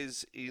missed,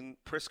 Des in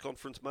press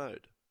conference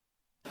mode.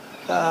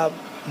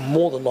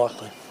 More than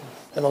likely.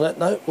 And on that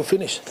note, we're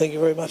finished. Thank you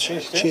very much.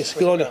 Cheers.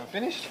 Good on you.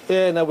 Finished?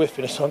 Yeah, no, we're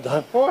finished. I'm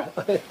done.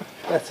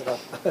 That's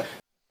enough.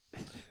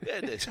 Yeah,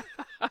 it is.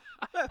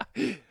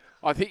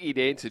 I think he'd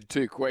answered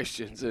 2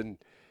 questions and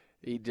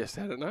he just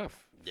had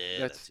enough.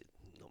 Yeah, that's it.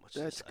 Not much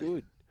That's to say.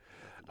 good.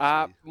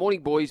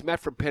 Morning, boys. Matt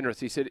from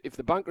Penrith. He said, if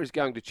the bunker is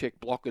going to check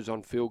blockers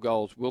on field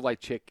goals, will they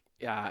check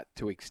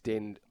to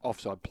extend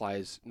offside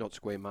players, not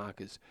square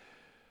markers?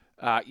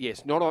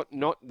 Yes, they're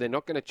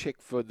not going to check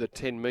for the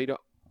 10-metre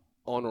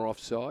on or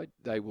offside.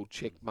 They will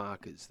check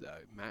markers,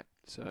 though, Matt.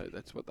 So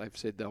that's what they've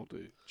said they'll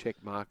do. Check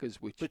markers.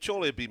 But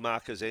surely it'd be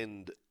markers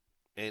and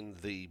and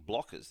the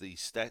blockers,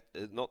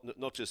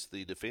 not just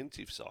the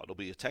defensive side, it'll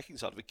be attacking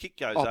side. If a kick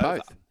goes over,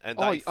 both. and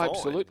they find,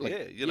 absolutely.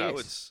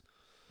 it's.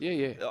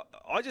 Yeah.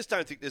 I just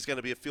don't think there's going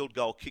to be a field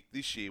goal kick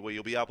this year where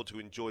you'll be able to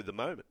enjoy the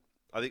moment.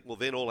 I think we'll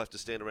then all have to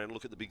stand around and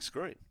look at the big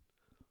screen.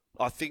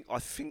 I think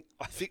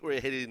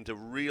we're headed into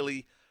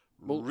really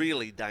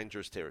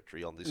dangerous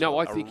territory on this. No,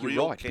 one. I think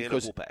you're right,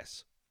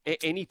 because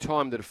any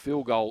time that a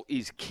field goal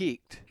is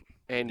kicked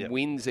and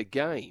wins a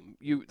game,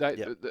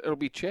 it'll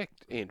be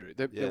checked, Andrew.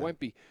 There won't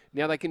be.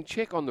 Now they can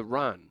check on the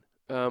run,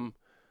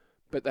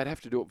 but they'd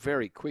have to do it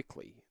very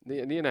quickly.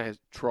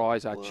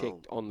 Tries are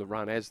checked on the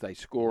run as they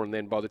score, and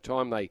then by the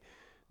time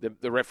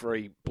the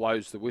referee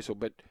blows the whistle.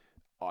 But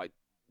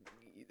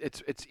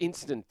it's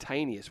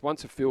instantaneous.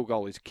 Once a field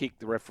goal is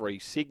kicked, the referee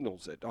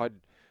signals it. I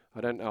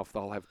don't know if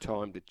they'll have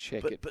time to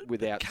check it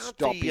without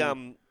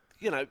stopping.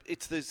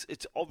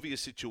 It's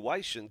obvious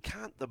situation.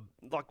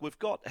 We've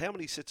got, how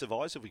many sets of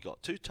eyes have we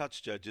got? 2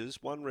 touch judges,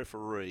 1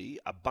 referee,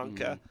 a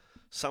bunker,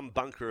 some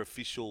bunker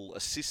official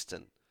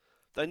assistant.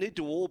 They need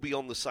to all be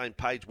on the same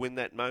page when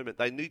that moment.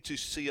 They need to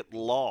see it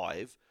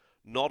live,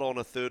 not on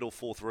a 3rd or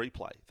 4th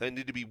replay. They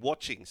need to be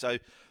watching. So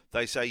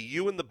they say,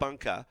 you in the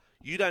bunker,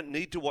 you don't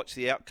need to watch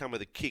the outcome of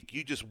the kick.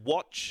 You just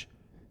watch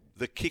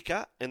the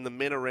kicker and the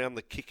men around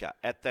the kicker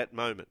at that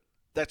moment.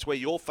 That's where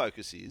your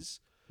focus is.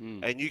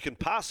 And you can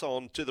pass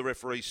on to the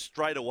referee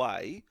straight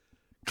away,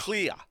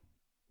 clear,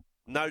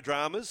 no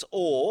dramas,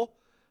 or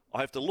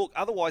I have to look.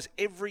 Otherwise,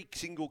 every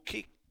single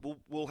kick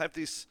will have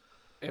this.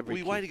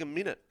 We're waiting a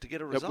minute to get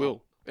a result. It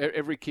will.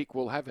 Every kick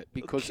will have it,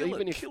 because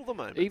kill the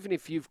moment. Even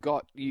if you've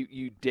got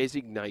you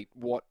designate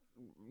what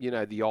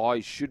the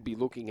eyes should be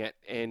looking at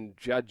and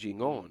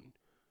judging on,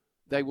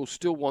 they will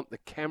still want the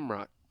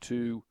camera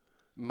to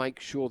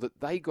make sure that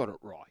they got it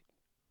right.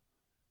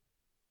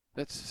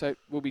 So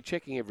we'll be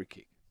checking every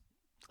kick.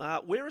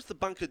 Where is the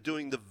bunker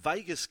doing the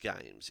Vegas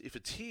games? If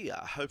it's here,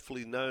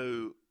 hopefully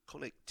no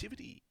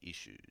connectivity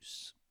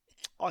issues.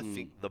 I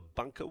think the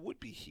bunker would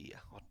be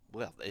here.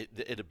 Well,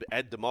 it'd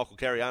add to Michael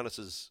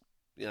Carayannis'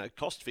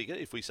 cost figure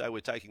if we say we're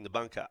taking the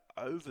bunker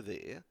over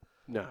there.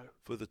 No.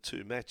 For the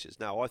 2 matches.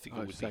 No, I think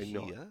it would be here.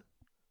 Not.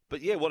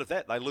 But yeah, what if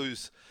they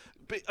lose?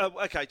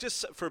 Okay,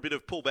 just for a bit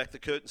of pull back the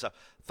curtain stuff.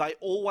 They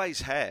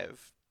always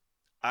have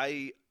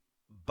a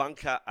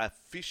bunker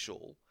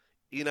official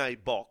in a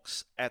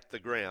box at the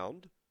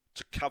ground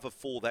to cover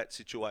for that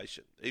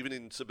situation. Even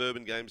in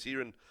suburban games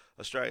here in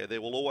Australia,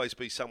 there will always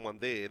be someone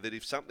there that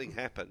if something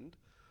happened,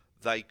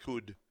 they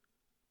could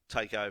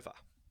take over.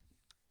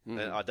 And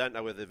I don't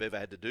know whether they've ever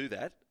had to do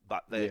that,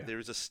 but there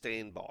is a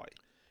standby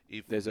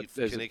if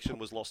connection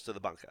was lost to the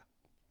bunker.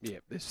 Yeah,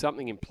 there's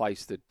something in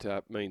place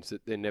that means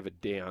that they're never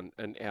down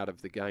and out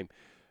of the game.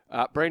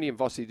 Brandy and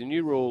Vossi, the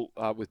new rule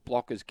with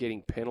blockers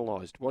getting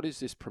penalised, what is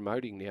this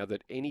promoting now?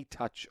 That any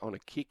touch on a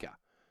kicker,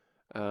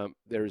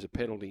 there is a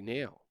penalty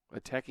now.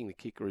 Attacking the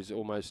kicker is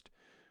almost,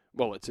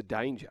 it's a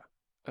danger.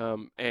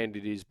 And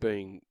it is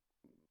being,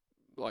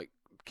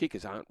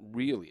 kickers aren't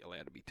really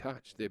allowed to be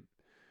touched.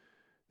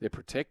 They're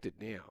protected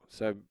now.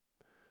 So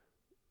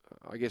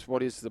I guess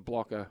what is the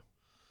blocker?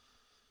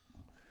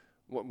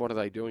 What are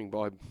they doing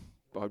by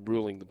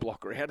ruling the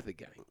blocker out of the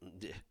game?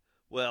 Yeah.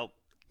 Well,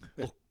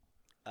 look,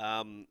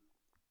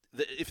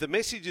 if the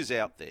message is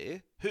out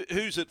there,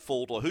 who's at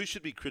fault or who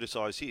should be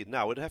criticised here?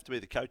 No, it'd have to be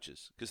the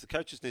coaches, because the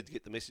coaches need to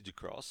get the message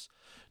across.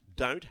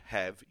 Don't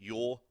have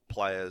your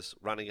players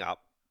running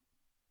up,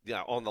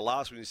 on the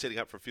last when you're setting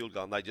up for a field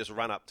goal and they just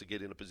run up to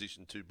get in a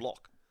position to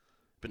block.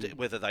 But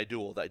whether they do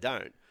or they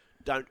don't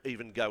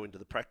even go into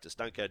the practice.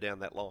 Don't go down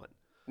that line.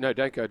 No,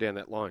 don't go down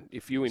that line.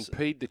 If you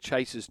impede the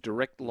chaser's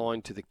direct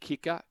line to the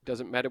kicker,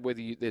 doesn't matter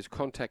whether there's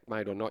contact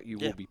made or not, you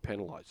will be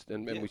penalised.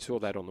 And we saw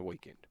that on the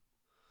weekend.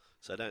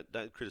 So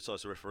don't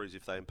criticise the referees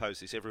if they impose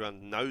this.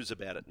 Everyone knows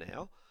about it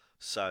now.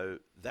 So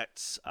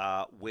that's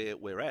where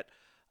we're at.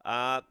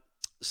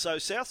 So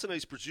South and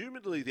East,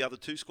 presumably the other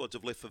 2 squads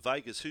have left for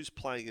Vegas. Who's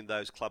playing in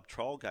those club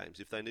trial games?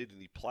 If they need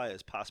any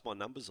players, pass my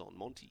numbers on,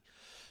 Monty.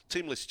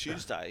 Teamless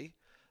Tuesday.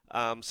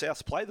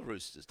 Souths play the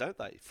Roosters, don't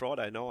they?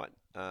 Friday night.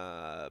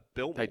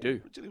 Belmore. They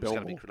do. It was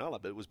going to be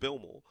Cronulla, but it was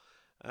Belmore.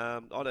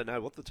 I don't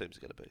know what the teams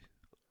are going to be.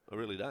 I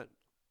really don't.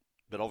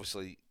 But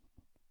obviously,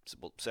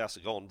 Souths are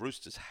gone.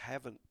 Roosters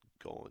haven't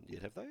gone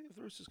yet, have they? Have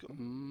the Roosters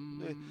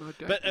gone? I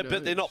don't know.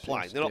 But they're not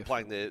playing. They're not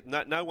playing there.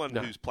 No one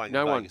who's playing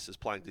in Vegas is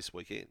playing this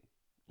weekend.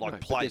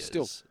 Players.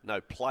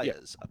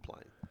 Players are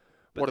playing.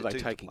 What are they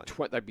taking?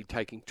 They'd be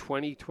taking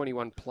 20,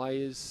 21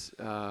 players.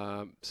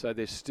 So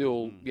there's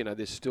still,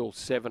 there's still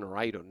 7 or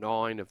 8 or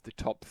 9 of the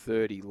top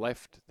 30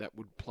 left that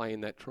would play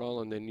in that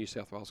trial, and then New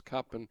South Wales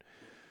Cup, and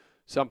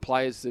some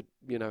players that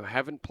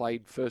haven't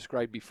played first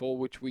grade before,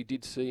 which we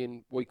did see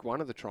in week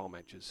 1 of the trial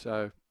matches.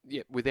 So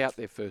without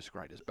their first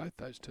graders, both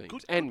those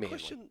teams and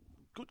Manly.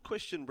 Good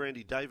question,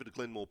 Brandy. David at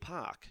Glenmore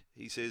Park.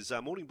 He says,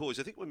 morning boys,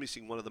 I think we're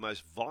missing one of the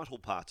most vital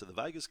parts of the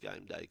Vegas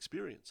game day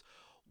experience.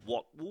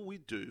 What will we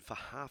do for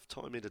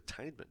halftime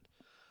entertainment?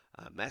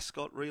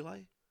 Mascot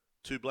relay?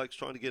 2 blokes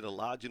trying to get a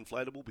large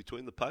inflatable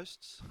between the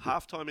posts?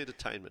 Halftime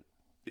entertainment.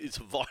 is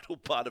a vital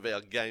part of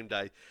our game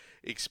day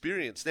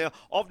experience. Now,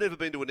 I've never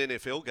been to an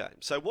NFL game,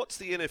 so what's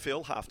the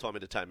NFL halftime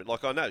entertainment?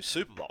 Like, I know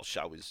Super Bowl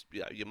show is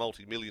your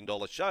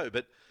multi-million-dollar show,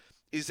 but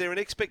is there an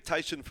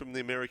expectation from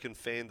the American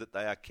fan that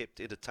they are kept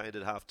entertained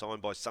at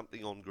halftime by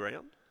something on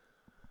ground?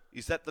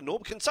 Is that the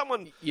norm? Can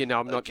someone...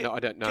 I'm not. I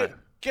don't know.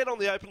 Get on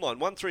the open line,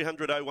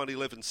 1300 01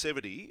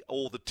 1170,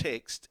 or the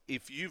text.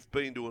 If you've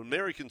been to an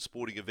American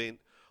sporting event,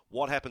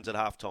 what happens at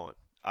halftime?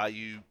 Are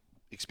you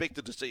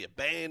expected to see a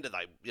band? Do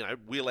they,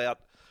 wheel out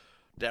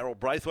Darryl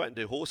Braithwaite and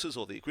do horses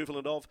or the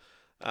equivalent of?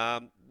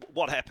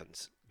 What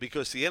happens?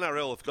 Because the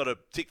NRL have got to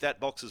tick that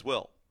box as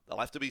well.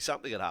 There'll have to be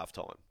something at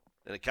halftime,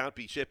 and it can't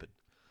be Shepherd.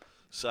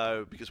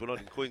 So, because we're not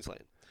in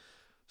Queensland.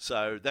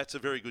 So that's a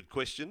very good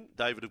question.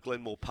 David of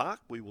Glenmore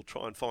Park, we will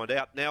try and find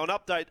out. Now, an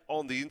update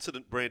on the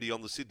incident, Brandy,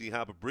 on the Sydney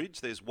Harbour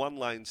Bridge. There's one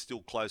lane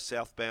still closed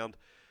southbound,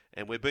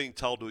 and we're being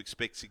told to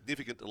expect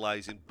significant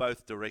delays in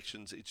both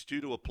directions. It's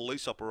due to a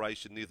police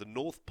operation near the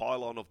north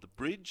pylon of the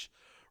bridge.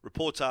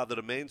 Reports are that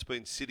a man's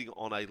been sitting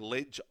on a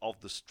ledge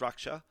of the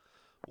structure.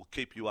 We'll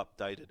keep you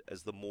updated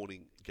as the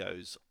morning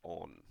goes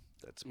on.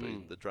 That's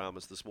been the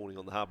dramas this morning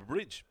on the Harbour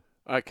Bridge.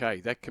 Okay,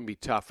 that can be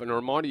tough. And a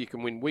reminder, you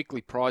can win weekly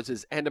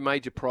prizes and a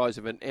major prize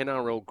of an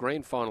NRL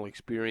Grand Final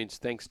experience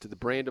thanks to the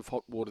brand of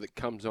hot water that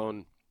comes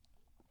on.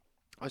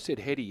 I said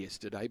heady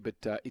yesterday, but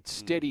it's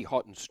steady,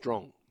 hot and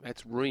strong.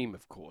 That's Ream,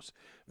 of course.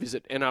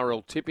 Visit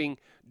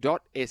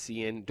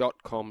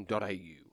nrltipping.sen.com.au.